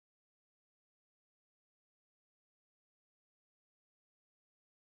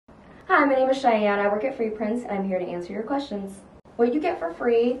Hi, my name is Cheyenne. I work at FreePrints and I'm here to answer your questions. What you get for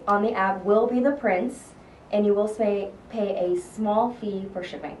free on the app will be the prints, and you will pay a small fee for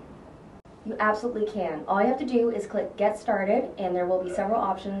shipping. You absolutely can. All you have to do is click Get Started, and there will be several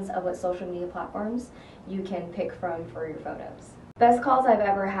options of what social media platforms you can pick from for your photos. Best calls I've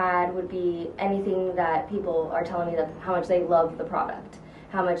ever had would be anything that people are telling me that how much they love the product,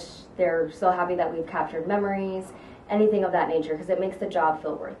 how much they're so happy that we've captured memories, anything of that nature, because it makes the job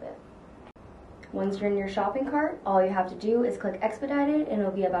feel worth it. Once you're in your shopping cart, all you have to do is click Expedited, and it'll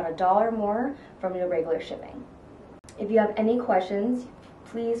be about $1 more from your regular shipping. If you have any questions,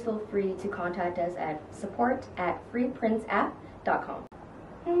 please feel free to contact us at support@freeprintsapp.com.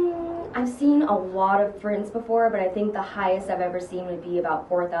 I've seen a lot of prints before, but I think the highest I've ever seen would be about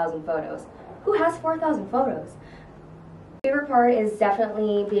 4,000 photos. Who has 4,000 photos? My favorite part is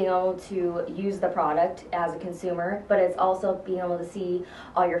definitely being able to use the product as a consumer, but it's also being able to see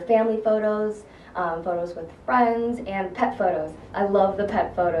all your family photos, photos with friends, and pet photos. I love the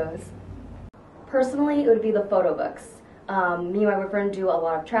pet photos. Personally, it would be the photo books. Me and my boyfriend do a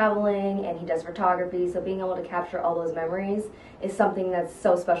lot of traveling, and he does photography, so being able to capture all those memories is something that's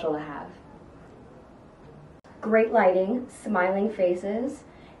so special to have. Great lighting, smiling faces,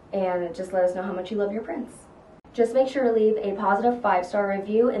 and just let us know how much you love your prints. Just make sure to leave a positive 5-star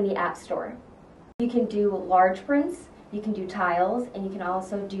review in the App Store. You can do large prints, you can do tiles, and you can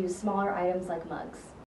also do smaller items like mugs.